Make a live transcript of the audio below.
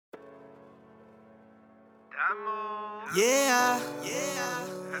Dammo. Yeah.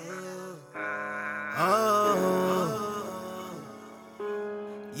 Oh.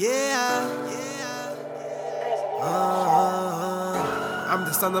 Yeah. I'm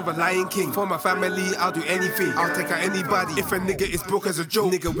the son of a Lion King. For my family, I'll do anything. I'll take out anybody. If a nigga is broke as a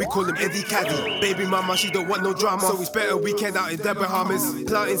joke, nigga, we call him Eddie Caddy. Baby mama, she don't want no drama, so we spent a weekend out in the Bahamas.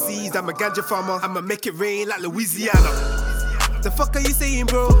 Planting seeds, I'm a ganja farmer. I'ma make it rain like Louisiana. The fuck are you saying,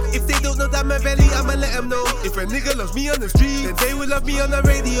 bro? If they don't know that my belly, I'ma let them know. If a nigga loves me on the street, then they will love me on the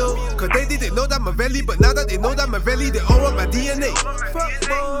radio. Cause they didn't know that my belly, but now that they know that my belly, they all want my DNA. Fuck,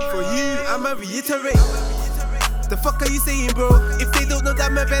 bro. For you, I'ma reiterate. The fuck are you saying, bro? If they don't know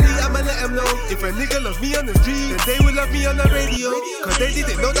that my belly, I'ma let them know. If a nigga loves me on the street, then they will love me on the radio. Cause they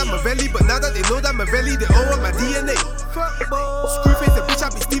didn't know that my belly, but now that they know that my belly, they all want my DNA. Fuck, bro. Screwface the bitch,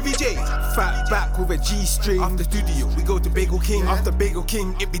 I be Stevie J. Fat back with a G-string. After studio, we go to Bagel King. After Bagel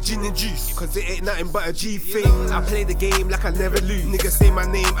King, it be gin and juice. Cause it ain't nothing but a G thing. I play the game like I never lose. Niggas say my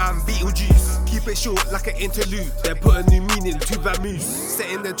name, I'm Beetlejuice. Keep it short like an interlude. Then put a new meaning to vamoose.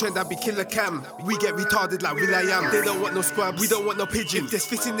 Setting the trend, I be Killer Cam. We get retarded like will.i.am. They don't want no scrub, we don't want no pigeon. If there's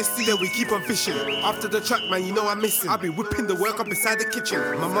fish in the sea, then we keep on fishing. After the track, man, you know I'm missing. I be whipping the work up inside the kitchen.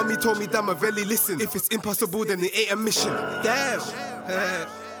 My mommy told me that my belly listen. If it's impossible, then it ain't a mission. Damn,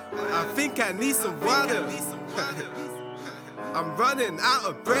 I think I need some water. I'm running out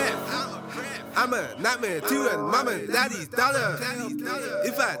of breath. I'm a nightmare to a mama and daddy's daughter.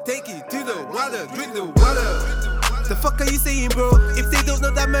 If I take you to the water, drink the water. The fuck are you saying, bro? If they don't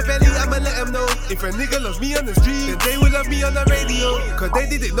know that my belly, I'ma let them know. If a nigga loves me on the street, then they will love me on the radio. Cause they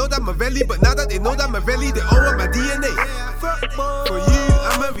didn't know that my belly, but now that they know that my belly, they all want my DNA. For you,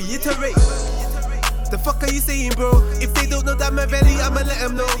 I'ma reiterate. The fuck are you saying, bro? If they don't know that my belly, I'ma let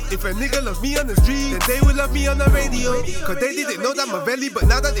them know. If a nigga loves me on the street, then they will love me on the radio. Cause they didn't know that my belly, but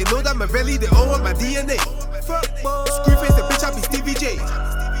now that they know that my belly, they all want my DNA. Screwface the bitch, I be Stevie J.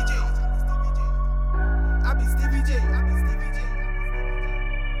 I be Stevie J.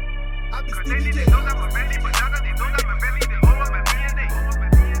 Cause they didn't know that my belly, but now that they know that my belly, they